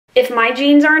If my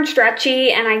jeans aren't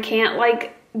stretchy and I can't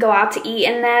like go out to eat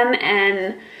in them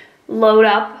and load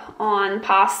up on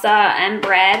pasta and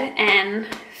bread and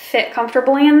fit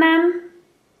comfortably in them,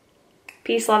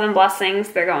 peace, love, and blessings,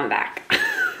 they're going back.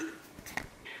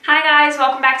 Hi guys,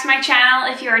 welcome back to my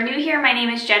channel. If you are new here, my name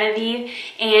is Genevieve,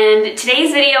 and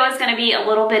today's video is gonna be a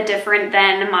little bit different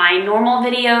than my normal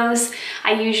videos.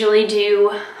 I usually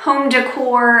do home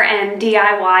decor and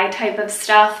DIY type of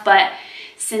stuff, but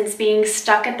since being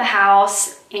stuck at the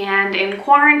house and in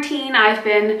quarantine, I've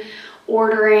been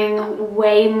ordering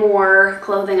way more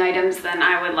clothing items than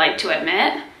I would like to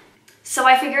admit. So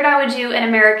I figured I would do an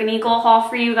American Eagle haul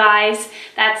for you guys.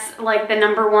 That's like the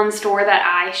 #1 store that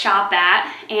I shop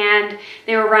at, and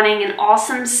they were running an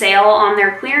awesome sale on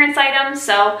their clearance items.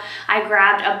 So I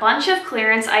grabbed a bunch of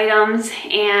clearance items,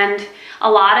 and a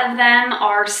lot of them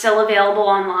are still available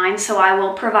online. So I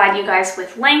will provide you guys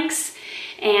with links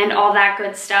and all that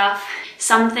good stuff.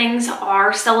 Some things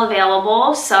are still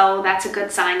available, so that's a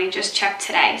good sign. I just checked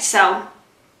today. So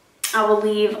I will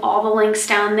leave all the links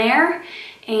down there,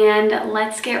 and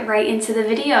let's get right into the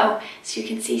video so you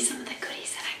can see some of the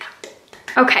goodies that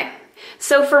I got. Okay,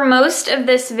 so for most of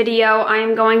this video,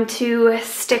 I'm going to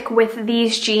stick with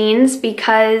these jeans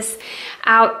because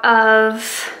out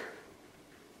of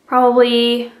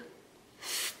probably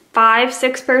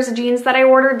 5-6 pairs of jeans that I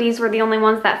ordered, these were the only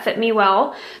ones that fit me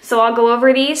well. So I'll go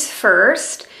over these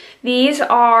first. These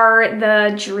are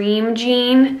the Dream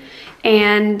Jean,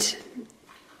 and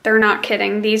they're not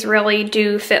kidding. These really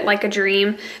do fit like a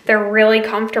dream. They're really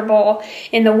comfortable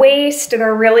in the waist.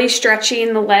 They're really stretchy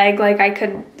in the leg. Like I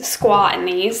could squat in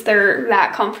these. They're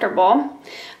that comfortable.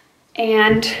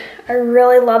 And I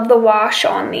really love the wash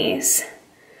on these.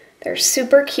 They're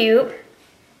super cute.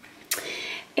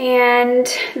 And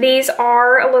these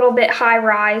are a little bit high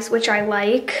rise, which I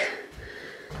like.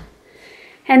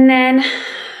 And then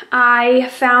I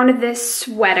found this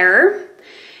sweater.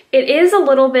 It is a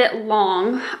little bit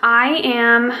long. I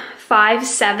am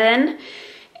 5'7"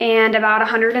 and about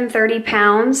 130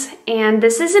 pounds, and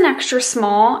this is an extra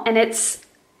small, and it's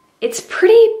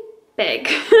pretty big.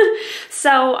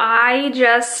 So I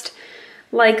just,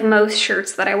 like most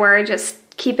shirts that I wear, I just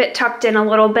keep it tucked in a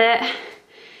little bit,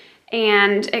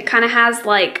 and it kind of has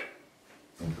like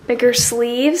bigger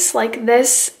sleeves like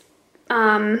this.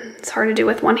 It's hard to do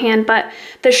with one hand, but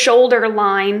the shoulder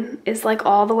line is like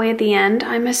all the way at the end.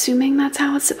 I'm assuming that's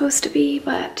how it's supposed to be,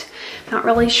 but not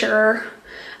really sure.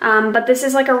 But this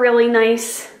is like a really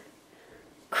nice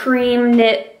cream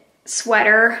knit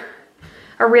sweater,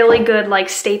 a really good like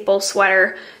staple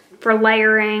sweater for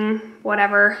layering,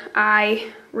 whatever.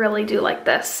 I really do like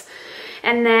this.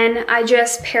 And then I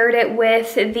just paired it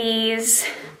with these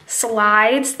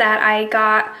slides that I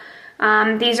got.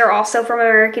 These are also from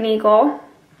American Eagle.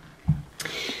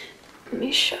 Let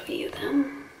me show you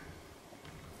them.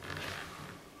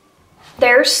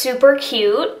 They're super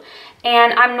cute,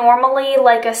 and I'm normally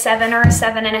like a 7 or a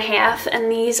 7.5,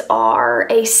 and these are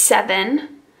a 7.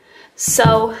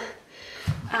 So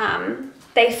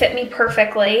they fit me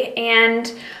perfectly,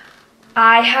 and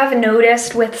I have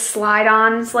noticed with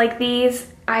slide-ons like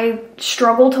these, I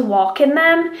struggle to walk in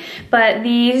them, but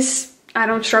these, I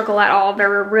don't struggle at all.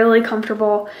 They're really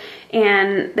comfortable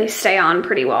and they stay on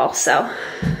pretty well. So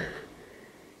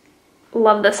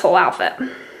love this whole outfit.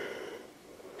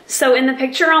 So in the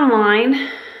picture online,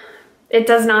 it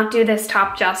does not do this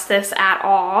top justice at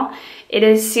all. It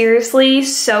is seriously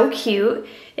so cute.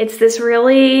 It's this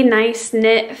really nice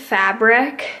knit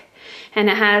fabric, and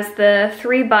it has the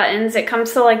 3 buttons. It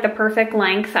comes to like the perfect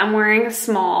length. I'm wearing a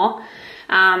small.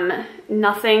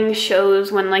 Nothing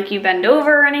shows when like you bend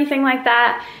over or anything like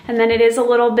that. And then it is a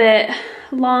little bit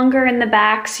longer in the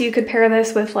back, so you could pair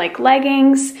this with like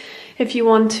leggings if you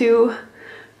want to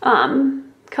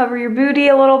cover your booty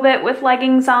a little bit with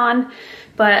leggings on.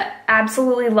 But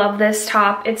absolutely love this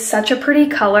top. It's such a pretty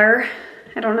color.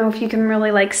 I don't know if you can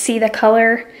really like see the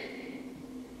color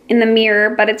in the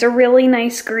mirror, but it's a really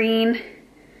nice green,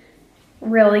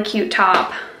 really cute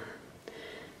top.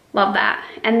 Love that.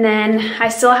 And then I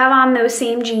still have on those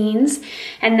same jeans,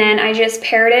 and then I just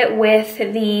paired it with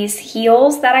these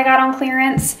heels that I got on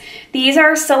clearance. These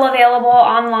are still available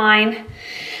online.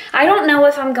 I don't know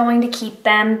if I'm going to keep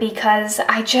them because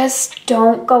I just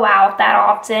don't go out that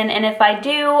often, and if I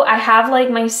do, I have like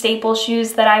my staple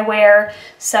shoes that I wear,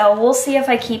 so we'll see if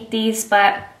I keep these.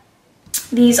 But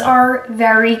these are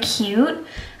very cute.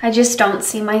 I just don't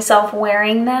see myself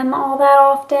wearing them all that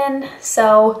often,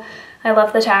 so I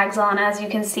left the tags on, as you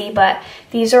can see, but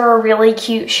these are a really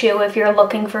cute shoe if you're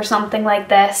looking for something like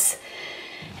this.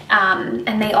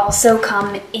 And they also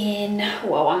come in,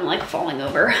 whoa, I'm like falling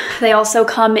over. They also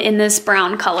come in this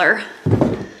brown color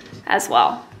as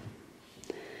well.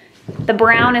 The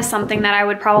brown is something that I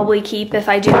would probably keep if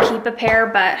I do keep a pair,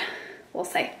 but we'll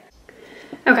see.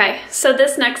 Okay, so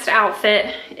this next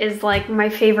outfit is like my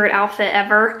favorite outfit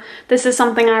ever. This is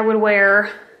something I would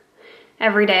wear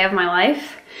every day of my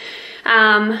life.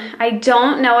 I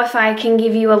don't know if I can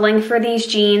give you a link for these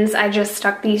jeans. I just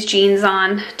stuck these jeans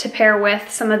on to pair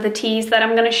with some of the tees that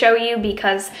I'm gonna show you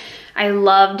because I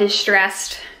love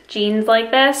distressed jeans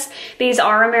like this. These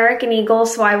are American Eagle,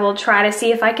 so I will try to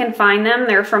see if I can find them.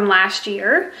 They're from last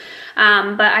year.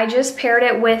 But I just paired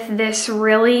it with this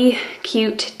really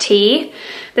cute tee.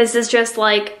 This is just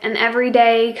like an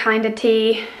everyday kind of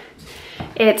tee.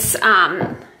 It's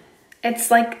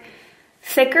like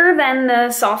thicker than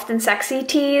the Soft and Sexy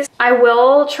tees. I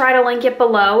will try to link it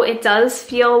below. It does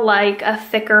feel like a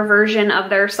thicker version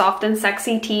of their Soft and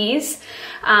Sexy tees.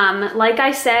 Like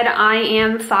I said, I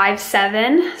am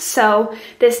 5'7", so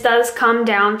this does come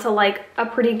down to like a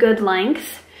pretty good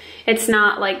length. It's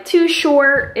not like too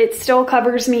short. It still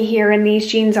covers me here, and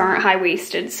these jeans aren't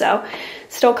high-waisted, so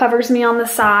still covers me on the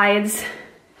sides.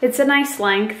 It's a nice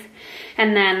length.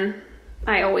 And then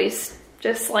I always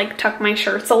just like tuck my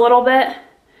shirts a little bit.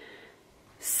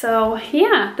 So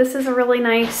yeah, this is a really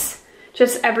nice,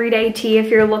 just everyday tee if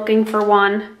you're looking for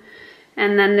one.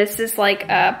 And then this is like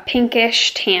a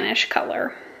pinkish tannish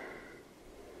color.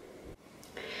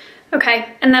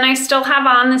 Okay, and then I still have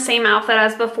on the same outfit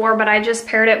as before, but I just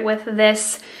paired it with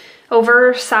this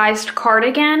oversized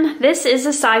cardigan. This is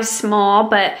a size small,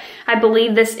 but I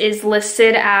believe this is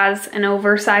listed as an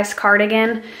oversized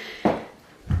cardigan.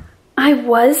 I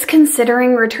was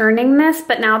considering returning this,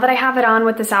 but now that I have it on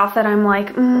with this outfit, I'm like,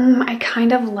 I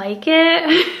kind of like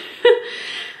it.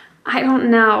 I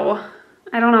don't know.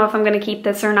 I don't know if I'm gonna keep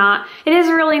this or not. It is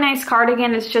a really nice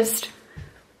cardigan. It's just,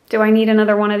 do I need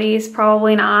another one of these?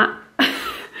 Probably not.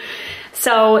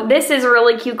 So this is a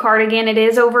really cute cardigan. It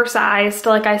is oversized.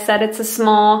 Like I said, it's a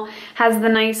small, has the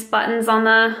nice buttons on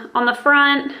the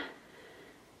front.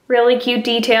 Really cute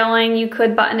detailing. You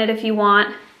could button it if you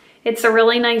want. It's a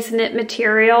really nice knit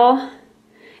material,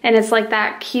 and it's like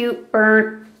that cute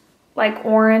burnt, like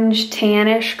orange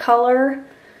tannish color.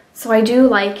 So I do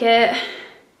like it.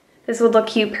 This would look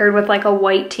cute paired with like a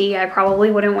white tee. I probably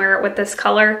wouldn't wear it with this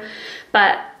color,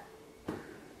 but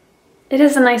it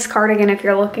is a nice cardigan if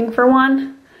you're looking for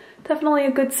one. Definitely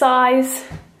a good size.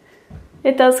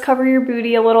 It does cover your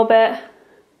booty a little bit.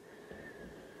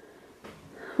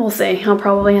 We'll see. I'll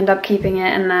probably end up keeping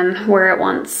it and then wear it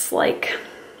once, like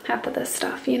after this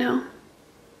stuff, you know,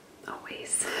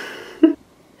 always.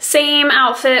 Same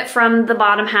outfit from the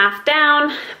bottom half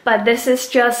down, but this is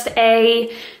just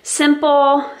a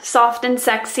simple Soft and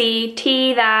Sexy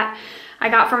tee that I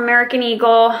got from American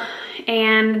Eagle,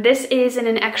 and this is in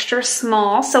an extra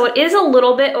small, so it is a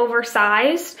little bit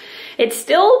oversized. It's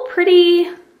still pretty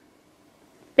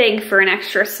big for an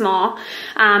extra small.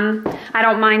 I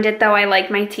don't mind it though. I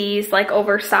like my tees like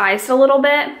oversized a little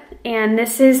bit, and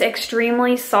this is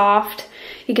extremely soft.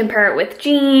 You can pair it with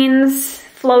jeans,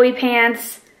 flowy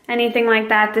pants, anything like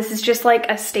that. This is just like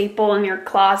a staple in your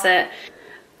closet.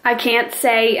 I can't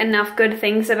say enough good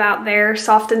things about their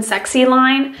Soft and Sexy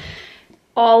line.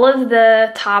 All of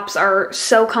the tops are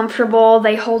so comfortable.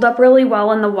 They hold up really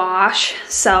well in the wash.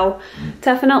 So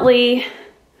definitely,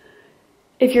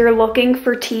 if you're looking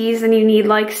for tees and you need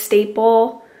like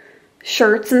staple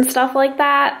shirts and stuff like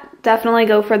that, definitely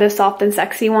go for the Soft and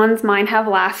Sexy ones. Mine have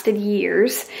lasted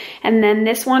years. And then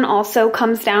this one also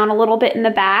comes down a little bit in the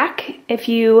back if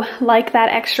you like that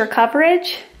extra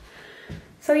coverage.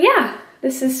 So yeah,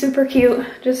 this is super cute.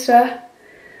 Just a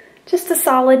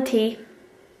solid tee.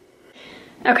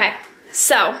 Okay,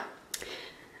 so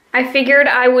I figured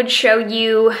I would show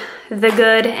you the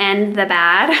good and the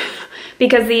bad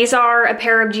because these are a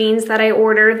pair of jeans that I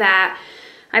ordered that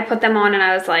I put them on and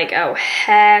I was like, oh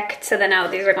heck to the no,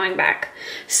 these are going back.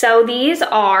 So these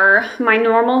are my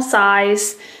normal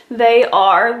size. They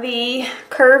are the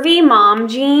Curvy Mom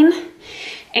jean,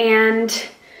 and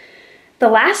the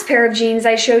last pair of jeans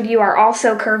I showed you are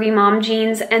also Curvy Mom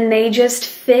jeans, and they just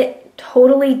fit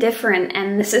totally different,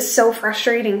 and this is so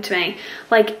frustrating to me.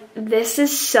 Like, this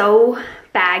is so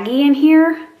baggy in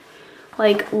here.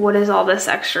 Like, what is all this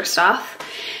extra stuff?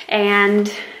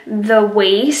 And the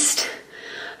waist,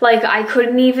 like I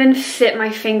couldn't even fit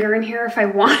my finger in here if I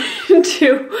wanted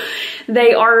to.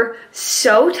 They are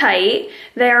so tight.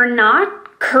 They are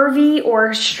not curvy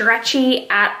or stretchy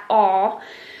at all.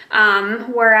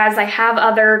 Whereas I have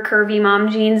other Curvy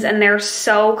Mom jeans and they're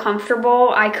so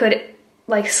comfortable. I could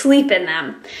like sleep in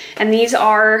them. And these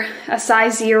are a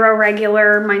size 0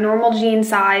 regular, my normal jean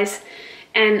size,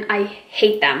 and I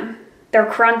hate them.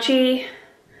 They're crunchy,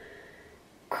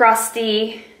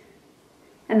 crusty,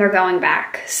 and they're going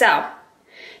back. So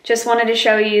just wanted to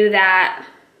show you that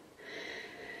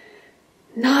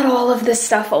not all of this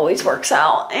stuff always works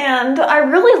out. And I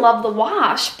really love the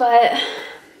wash, but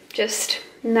just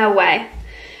no way.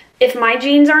 If my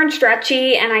jeans aren't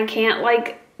stretchy and I can't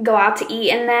like go out to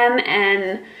eat in them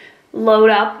and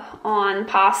load up on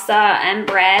pasta and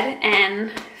bread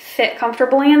and fit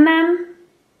comfortably in them,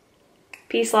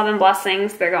 peace, love, and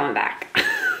blessings, they're going back.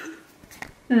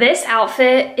 This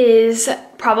outfit is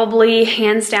probably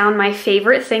hands down my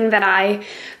favorite thing that I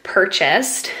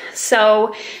purchased.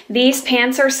 So these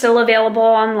pants are still available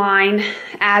online,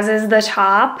 as is the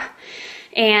top.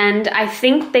 And I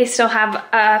think they still have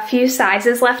a few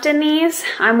sizes left in these.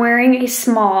 I'm wearing a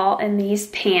small in these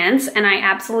pants and I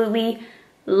absolutely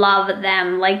love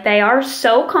them. Like, they are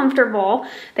so comfortable.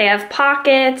 They have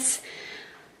pockets.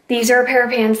 These are a pair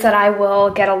of pants that I will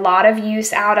get a lot of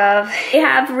use out of. They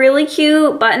have really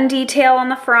cute button detail on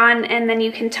the front and then you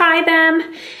can tie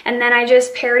them. And then I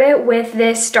just paired it with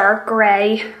this dark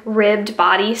gray ribbed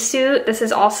bodysuit. This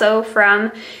is also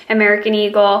from American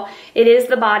Eagle. It is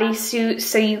the bodysuit,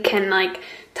 so you can like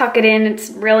tuck it in. It's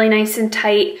really nice and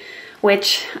tight,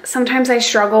 which sometimes I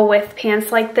struggle with pants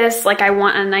like this. Like, I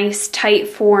want a nice tight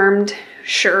formed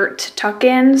shirt to tuck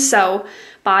in. So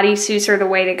bodysuits are the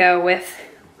way to go with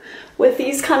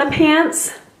these kind of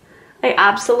pants. I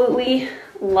absolutely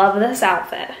love this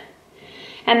outfit.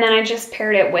 And then I just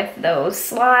paired it with those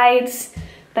slides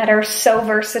that are so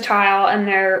versatile, and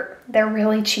they're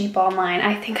really cheap online.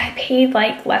 I think I paid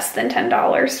like less than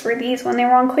 $10 for these when they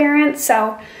were on clearance.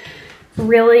 So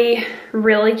really,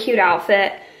 really cute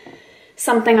outfit.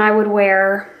 Something I would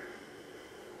wear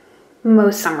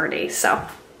most summer days. So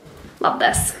love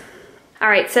this. All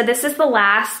right, so this is the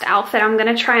last outfit I'm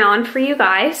gonna try on for you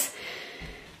guys.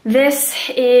 This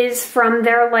is from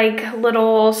their like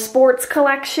little sports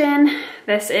collection.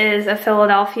 This is a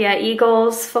Philadelphia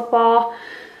Eagles football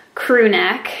crew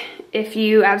neck. If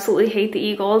you absolutely hate the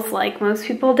Eagles like most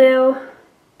people do,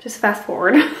 just fast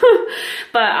forward.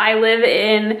 But I live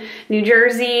in New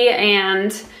Jersey,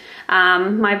 and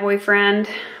my boyfriend,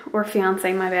 or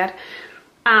fiance, my bad,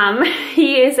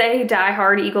 he is a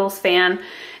diehard Eagles fan.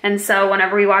 And so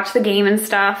whenever we watch the game and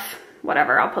stuff,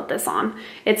 whatever, I'll put this on.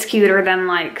 It's cuter than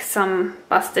like some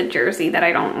busted jersey that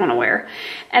I don't want to wear.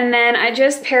 And then I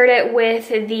just paired it with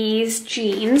these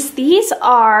jeans. These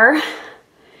are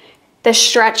the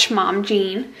Stretch Mom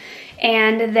jean,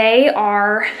 and they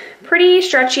are pretty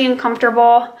stretchy and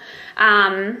comfortable.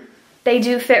 They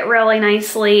do fit really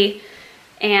nicely,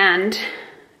 and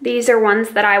these are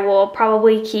ones that I will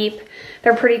probably keep.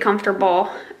 They're pretty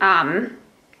comfortable.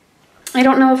 I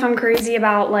don't know if I'm crazy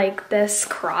about like this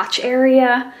crotch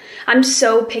area. I'm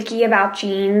so picky about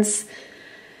jeans,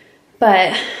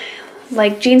 but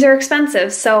like, jeans are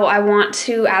expensive, so I want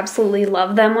to absolutely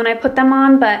love them when I put them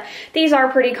on, but these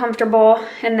are pretty comfortable.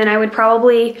 And then I would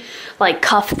probably like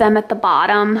cuff them at the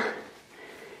bottom,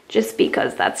 just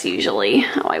because that's usually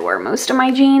how I wear most of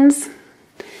my jeans.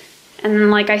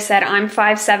 And like I said, I'm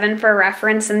 5'7" for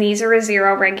reference, and these are a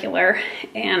 0 regular,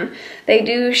 and they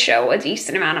do show a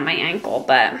decent amount of my ankle,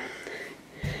 but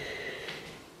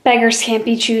beggars can't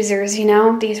be choosers, you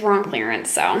know? These were on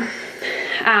clearance, so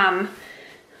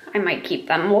I might keep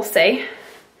them, we'll see.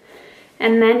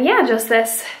 And then yeah, just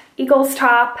this Eagles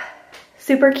top,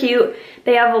 super cute.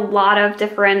 They have a lot of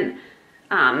different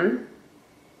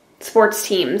sports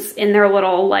teams in their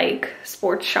little like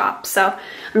sports shop, so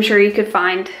I'm sure you could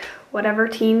find whatever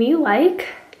team you like,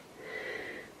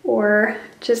 or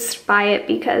just buy it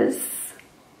because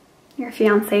your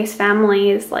fiance's family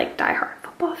is like diehard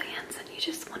football fans and you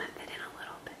just want to fit in a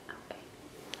little bit.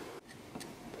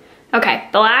 Okay,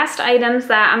 the last items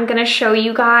that I'm gonna show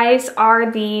you guys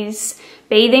are these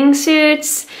bathing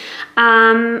suits.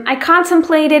 I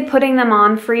contemplated putting them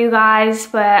on for you guys,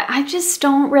 but I just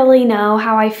don't really know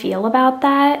how I feel about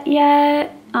that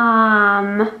yet.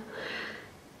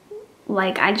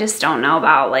 Like, I just don't know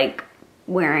about like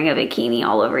wearing a bikini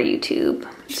all over YouTube.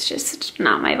 It's just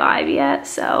not my vibe yet.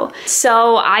 So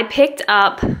I picked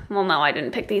up, well, no, I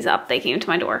didn't pick these up. They came to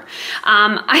my door.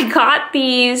 I got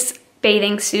these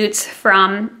bathing suits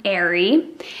from Aerie.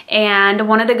 And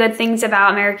one of the good things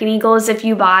about American Eagle is if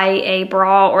you buy a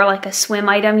bra or like a swim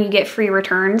item, you get free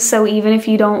returns. So even if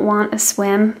you don't want a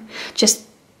swim, just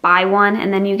buy one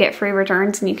and then you get free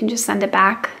returns and you can just send it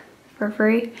back for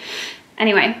free.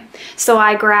 Anyway, so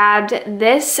I grabbed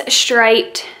this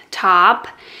striped top,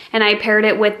 and I paired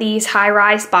it with these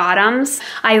high-rise bottoms.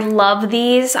 I love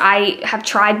these. I have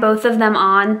tried both of them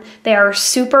on. They are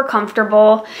super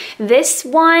comfortable. This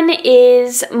one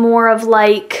is more of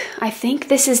like, I think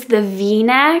this is the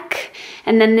V-neck,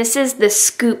 and then this is the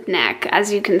scoop neck.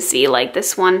 As you can see, like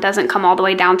this one doesn't come all the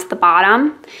way down to the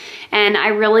bottom. And I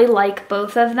really like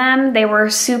both of them. They were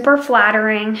super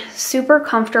flattering, super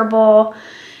comfortable,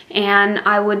 and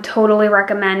I would totally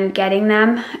recommend getting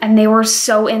them. And they were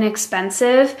so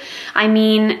inexpensive. I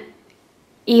mean,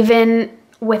 even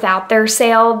without their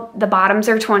sale, the bottoms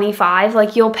are $25.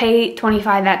 Like, you'll pay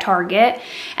 $25 at Target,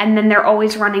 and then they're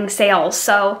always running sales.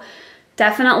 So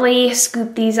definitely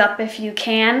scoop these up if you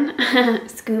can.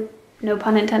 Scoop, no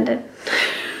pun intended.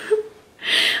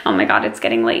 Oh my God, it's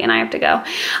getting late and I have to go.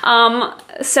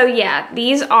 So yeah,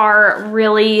 these are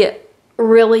really,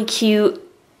 really cute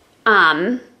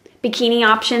bikini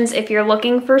options if you're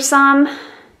looking for some.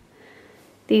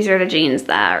 These are the jeans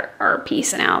that are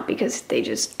piecing out because they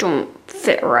just don't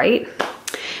fit right.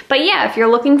 But yeah, if you're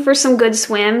looking for some good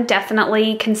swim,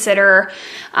 definitely consider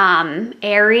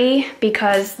Aerie,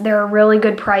 because they're a really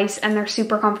good price and they're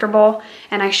super comfortable.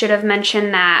 And I should have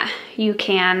mentioned that you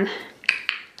can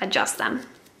adjust them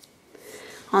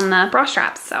on the bra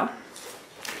straps. So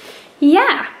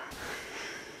yeah.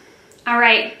 All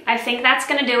right, I think that's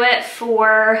gonna do it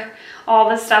for all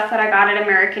the stuff that I got at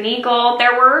American Eagle.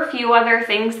 There were a few other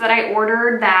things that I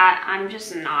ordered that I'm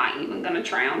just not even gonna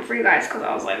try on for you guys, because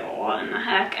I was like, what in the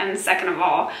heck? And second of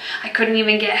all, I couldn't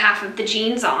even get half of the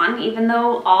jeans on, even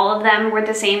though all of them were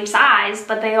the same size,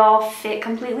 but they all fit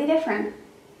completely different.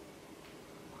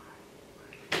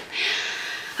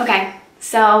 Okay,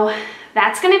 so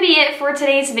that's gonna be it for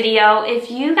today's video. If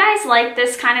you guys like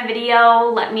this kind of video,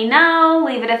 let me know,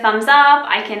 leave it a thumbs up.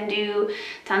 I can do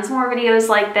tons more videos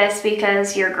like this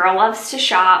because your girl loves to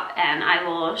shop, and I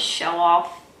will show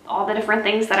off all the different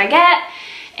things that I get.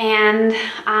 And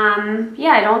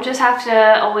yeah, I don't just have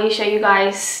to always show you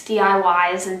guys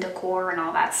DIYs and decor and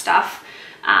all that stuff.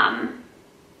 I'm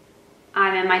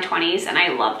in my 20s and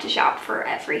I love to shop for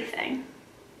everything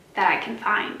that I can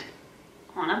find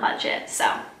on a budget. So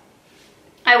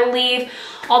I will leave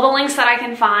all the links that I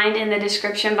can find in the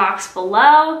description box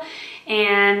below,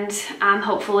 and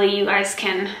hopefully you guys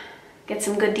can get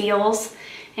some good deals,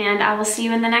 and I will see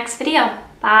you in the next video.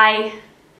 Bye.